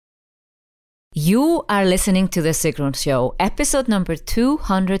You are listening to The Sigrun Show, episode number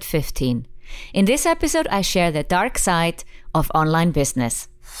 215. In this episode, I share the dark side of online business.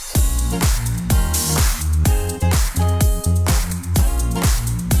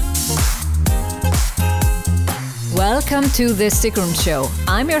 Welcome to The Sigrun Show.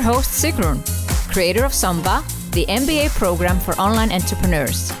 I'm your host, Sigrun, creator of Samba, the MBA program for online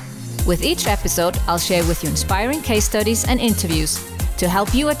entrepreneurs. With each episode, I'll share with you inspiring case studies and interviews to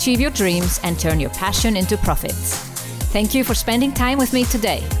help you achieve your dreams and turn your passion into profits. Thank you for spending time with me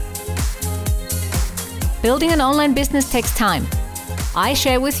today. Building an online business takes time. I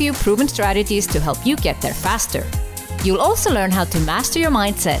share with you proven strategies to help you get there faster. You'll also learn how to master your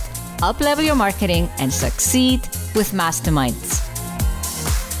mindset, up-level your marketing, and succeed with masterminds.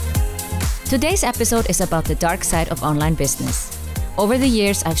 Today's episode is about the dark side of online business. Over the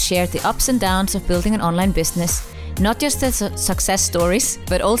years, I've shared the ups and downs of building an online business, not just the success stories,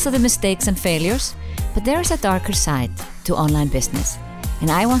 but also the mistakes and failures. But there is a darker side to online business, and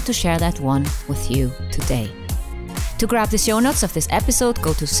I want to share that one with you today. To grab the show notes of this episode,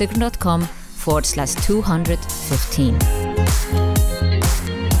 go to sigrun.com/215.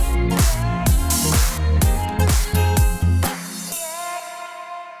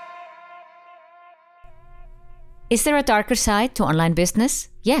 Is there a darker side to online business?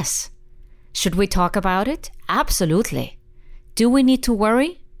 Yes. Should we talk about it? Absolutely. Do we need to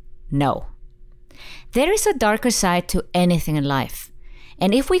worry? No. There is a darker side to anything in life.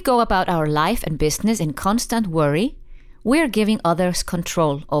 And if we go about our life and business in constant worry, we are giving others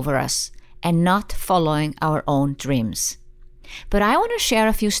control over us and not following our own dreams. But I want to share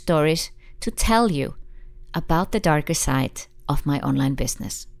a few stories to tell you about the darker side of my online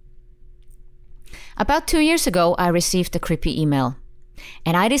business. About 2 years ago, I received a creepy email,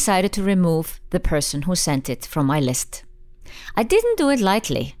 and I decided to remove the person who sent it from my list. I didn't do it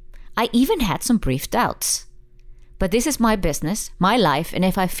lightly. I even had some brief doubts. But this is my business, my life, and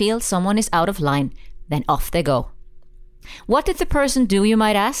if I feel someone is out of line, then off they go. What did the person do, you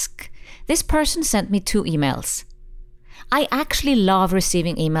might ask? This person sent me 2 emails. I actually love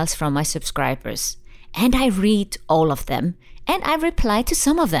receiving emails from my subscribers, and I read all of them, and I reply to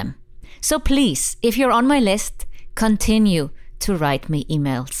some of them. So please, if you're on my list, continue to write me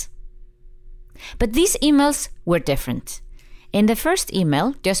emails. But these emails were different. In the first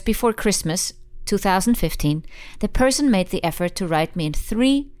email, just before Christmas 2015, the person made the effort to write me in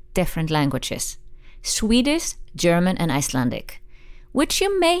 3 different languages: Swedish, German, and Icelandic, which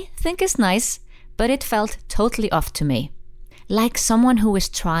you may think is nice, but it felt totally off to me, like someone who is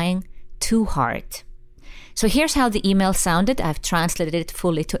trying too hard. So here's how the email sounded. I've translated it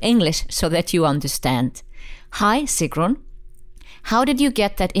fully to English so that you understand. Hi, Sigrun. How did you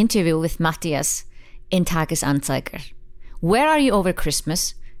get that interview with Matthias in Tagesanzeiger? Where are you over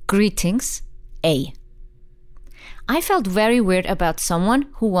Christmas? Greetings, A. I felt very weird about someone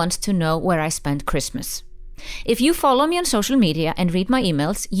who wants to know where I spend Christmas. If you follow me on social media and read my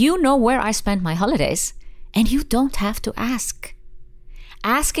emails, you know where I spend my holidays, and you don't have to ask.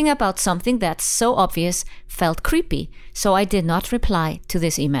 Asking about something that's so obvious felt creepy, so I did not reply to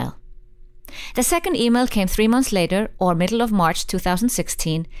this email. The second email came 3 months later, or middle of March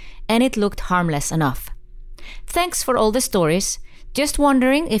 2016, and it looked harmless enough. Thanks for all the stories. Just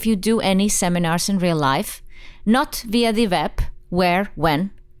wondering if you do any seminars in real life, not via the web, where,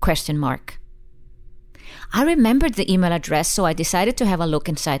 when, ? I remembered the email address, so I decided to have a look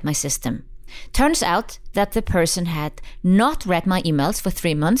inside my system. Turns out that the person had not read my emails for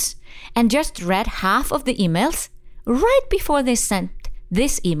 3 months and just read half of the emails right before they sent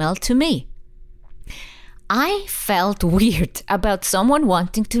this email to me. I felt weird about someone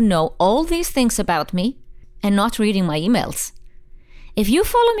wanting to know all these things about me and not reading my emails. If you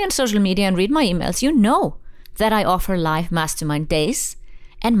follow me on social media and read my emails, you know that I offer live mastermind days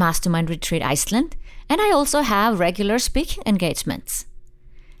and mastermind retreat Iceland, and I also have regular speaking engagements.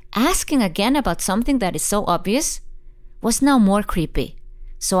 Asking again about something that is so obvious was now more creepy,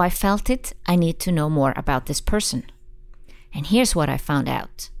 so I felt I need to know more about this person. And here's what I found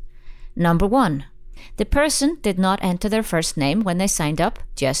out. Number 1, the person did not enter their first name when they signed up,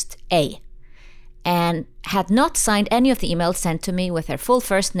 just A, and had not signed any of the emails sent to me with their full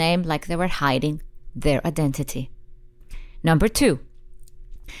first name, like they were hiding their identity. Number 2,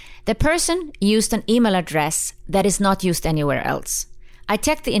 the person used an email address that is not used anywhere else. I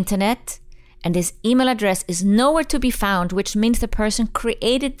checked the internet, and this email address is nowhere to be found, which means the person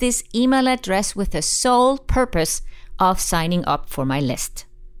created this email address with the sole purpose of signing up for my list.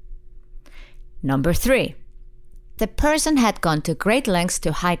 Number 3, The person had gone to great lengths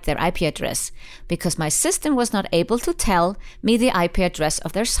to hide their IP address because my system was not able to tell me the IP address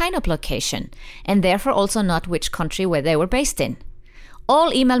of their sign-up location, and therefore also not which country where they were based in.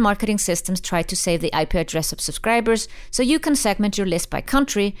 All email marketing systems try to save the IP address of subscribers so you can segment your list by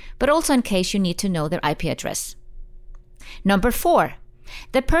country, but also in case you need to know their IP address. Number 4.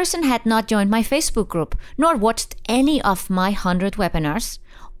 The person had not joined my Facebook group, nor watched any of my 100 webinars,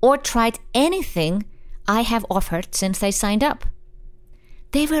 or tried anything I have offered since they signed up.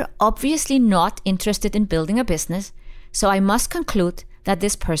 They were obviously not interested in building a business, so I must conclude that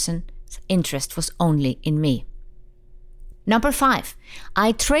this person's interest was only in me. Number 5,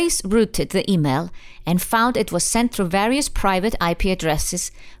 I trace routed the email and found it was sent through various private IP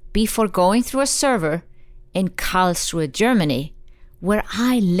addresses before going through a server in Karlsruhe, Germany, where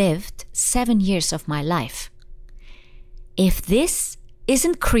I lived 7 years of my life. If this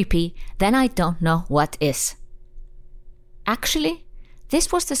isn't creepy, then I don't know what is. Actually,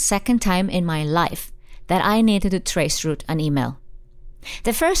 this was the second time in my life that I needed to trace route an email.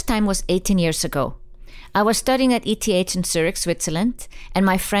 The first time was 18 years ago. I was studying at ETH in Zurich, Switzerland, and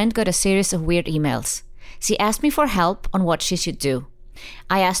my friend got a series of weird emails. She asked me for help on what she should do.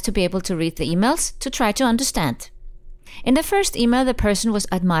 I asked to be able to read the emails to try to understand. In the first email, the person was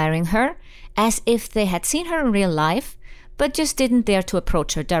admiring her as if they had seen her in real life, but just didn't dare to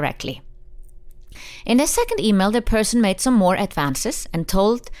approach her directly. In the second email, the person made some more advances and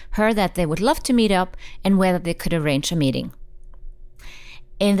told her that they would love to meet up and whether they could arrange a meeting.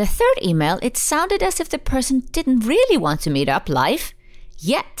 In the third email, it sounded as if the person didn't really want to meet up live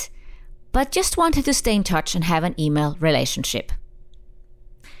yet, but just wanted to stay in touch and have an email relationship.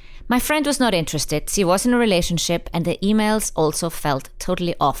 My friend was not interested. She was in a relationship, and the emails also felt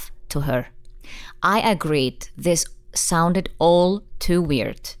totally off to her. I agreed. This sounded all too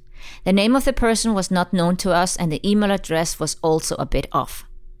weird. The name of the person was not known to us, and the email address was also a bit off.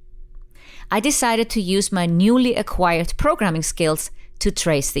 I decided to use my newly acquired programming skills to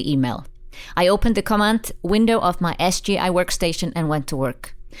trace the email. I opened the command window of my SGI workstation and went to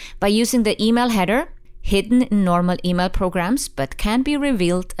work. By using the email header, hidden in normal email programs but can be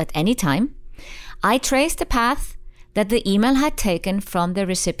revealed at any time, I traced the path that the email had taken from the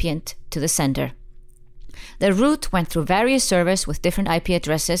recipient to the sender. The route went through various servers with different IP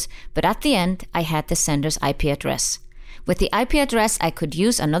addresses, but at the end, I had the sender's IP address. With the IP address, I could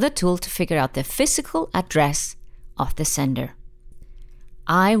use another tool to figure out the physical address of the sender.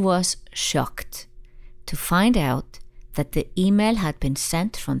 I was shocked to find out that the email had been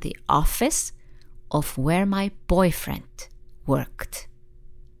sent from the office of where my boyfriend worked.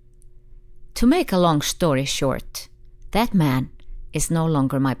 To make a long story short, that man is no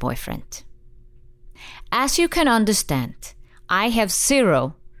longer my boyfriend. As you can understand, I have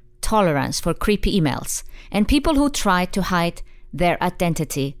zero tolerance for creepy emails and people who try to hide their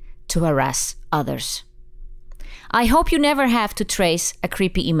identity to harass others. I hope you never have to trace a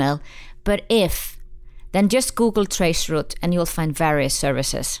creepy email, but if, then just Google traceroute and you'll find various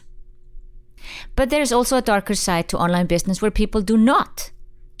services. But there's also a darker side to online business where people do not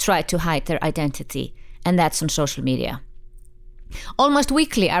try to hide their identity, and that's on social media. Almost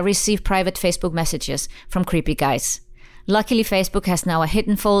weekly, I receive private Facebook messages from creepy guys. Luckily, Facebook has now a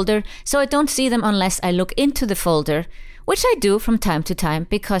hidden folder, so I don't see them unless I look into the folder, which I do from time to time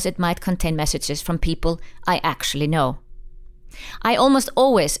because it might contain messages from people I actually know. I almost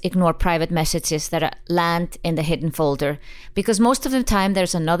always ignore private messages that land in the hidden folder because most of the time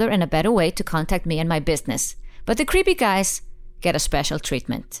there's another and a better way to contact me and my business. But the creepy guys get a special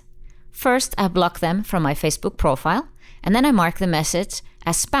treatment. First, I block them from my Facebook profile, and then I mark the message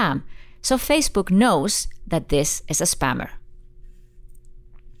as spam, so Facebook knows that this is a spammer.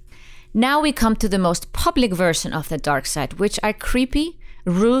 Now we come to the most public version of the dark side, which are creepy,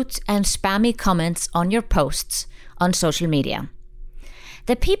 rude, and spammy comments on your posts on social media.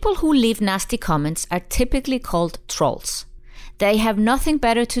 The people who leave nasty comments are typically called trolls. They have nothing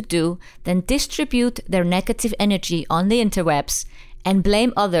better to do than distribute their negative energy on the interwebs and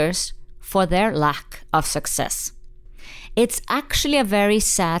blame others for their lack of success. It's actually a very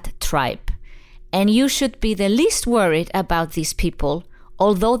sad tribe, and you should be the least worried about these people,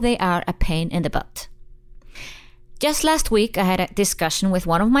 although they are a pain in the butt. Just last week, I had a discussion with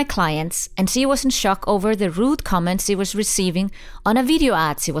one of my clients, and she was in shock over the rude comments she was receiving on a video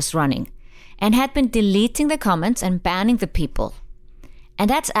ad she was running, and had been deleting the comments and banning the people. And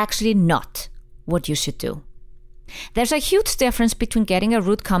that's actually not what you should do. There's a huge difference between getting a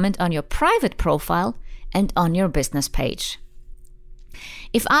rude comment on your private profile and on your business page.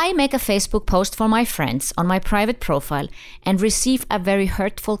 If I make a Facebook post for my friends on my private profile and receive a very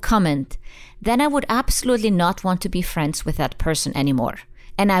hurtful comment, then I would absolutely not want to be friends with that person anymore,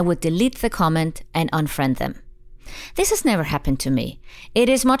 and I would delete the comment and unfriend them. This has never happened to me. It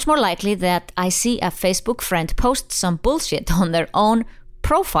is much more likely that I see a Facebook friend post some bullshit on their own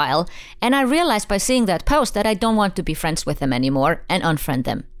profile, and I realize by seeing that post that I don't want to be friends with them anymore and unfriend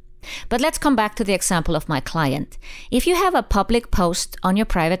them. But let's come back to the example of my client. If you have a public post on your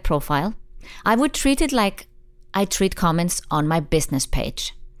private profile, I would treat it like I treat comments on my business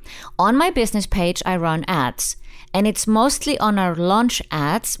page. On my business page, I run ads, and it's mostly on our launch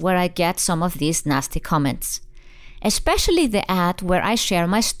ads where I get some of these nasty comments. Especially the ad where I share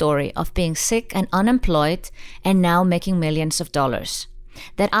my story of being sick and unemployed and now making millions of dollars.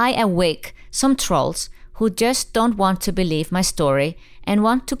 That I awake some trolls who just don't want to believe my story and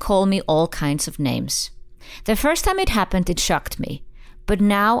want to call me all kinds of names. The first time it happened, it shocked me. But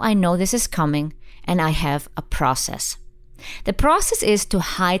now I know this is coming and I have a process. The process is to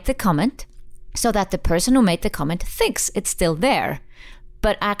hide the comment so that the person who made the comment thinks it's still there.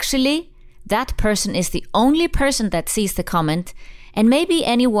 But actually, that person is the only person that sees the comment, and maybe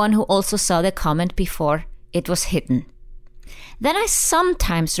anyone who also saw the comment before it was hidden. Then I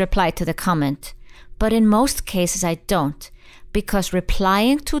sometimes reply to the comment, but in most cases I don't, because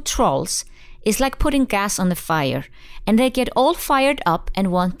replying to trolls is like putting gas on the fire, and they get all fired up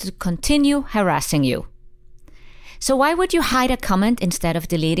and want to continue harassing you. So why would you hide a comment instead of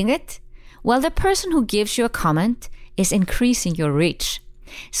deleting it? Well, the person who gives you a comment is increasing your reach.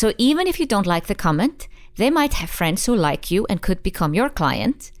 So even if you don't like the comment, they might have friends who like you and could become your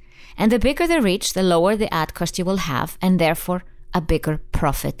client. And the bigger the reach, the lower the ad cost you will have, and therefore a bigger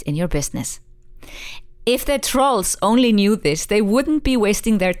profit in your business. If the trolls only knew this, they wouldn't be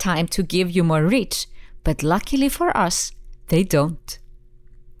wasting their time to give you more reach. But luckily for us, they don't.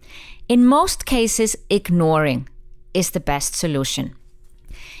 In most cases, ignoring is the best solution.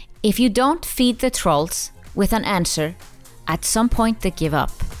 If you don't feed the trolls with an answer, at some point they give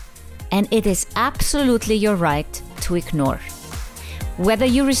up. And it is absolutely your right to ignore. Whether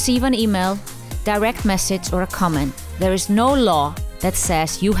you receive an email, direct message, or a comment, there is no law that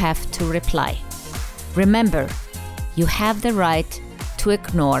says you have to reply. Remember, you have the right to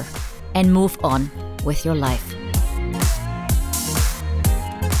ignore and move on with your life.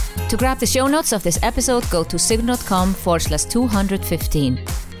 To grab the show notes of this episode, go to sigrun.com/215.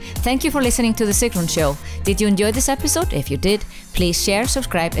 Thank you for listening to The Sigrun Show. Did you enjoy this episode? If you did, please share,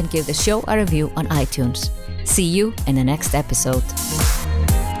 subscribe, and give the show a review on iTunes. See you in the next episode.